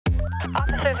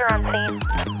Officers are on scene.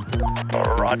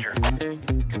 Roger.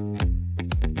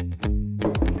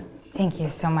 Thank you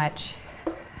so much.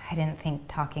 I didn't think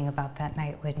talking about that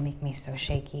night would make me so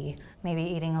shaky. Maybe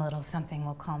eating a little something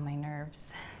will calm my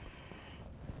nerves.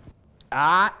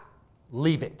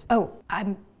 Leave it. Oh,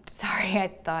 I'm sorry, I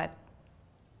thought...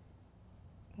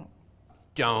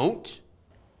 Don't.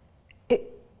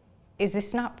 Is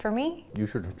this not for me? You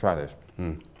should try this.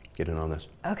 Get in on this.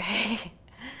 Okay.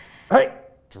 Hey,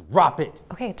 drop it.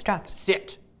 Okay, it's dropped.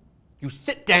 Sit. You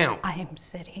sit down. I am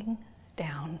sitting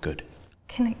down. Good.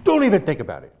 Can I... Don't even think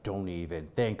about it. Don't even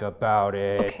think about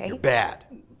it. Okay. You're bad.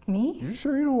 Me? You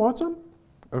sure you don't want some?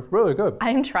 It's really good.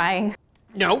 I'm trying.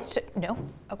 No. No?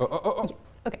 Okay. Yeah,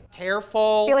 okay.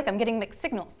 Careful. I feel like I'm getting mixed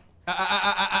signals.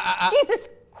 Jesus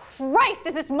Christ,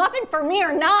 is this muffin for me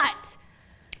or not?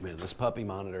 Man, this puppy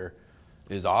monitor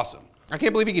is awesome. I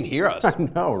can't believe he can hear us. I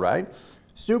know, right?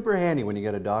 Super handy when you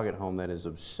got a dog at home that is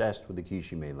obsessed with the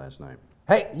quiche you made last night.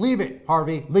 Hey, leave it,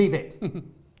 Harvey, leave it.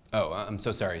 Oh, I'm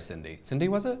so sorry, Cindy. Cindy,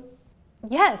 was it?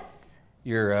 Yes.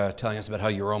 You're telling us about how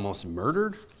you were almost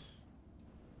murdered?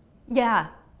 Yeah.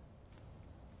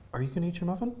 Are you gonna eat your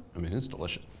muffin? I mean, it's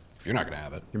delicious. If you're not gonna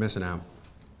have it. You're missing out.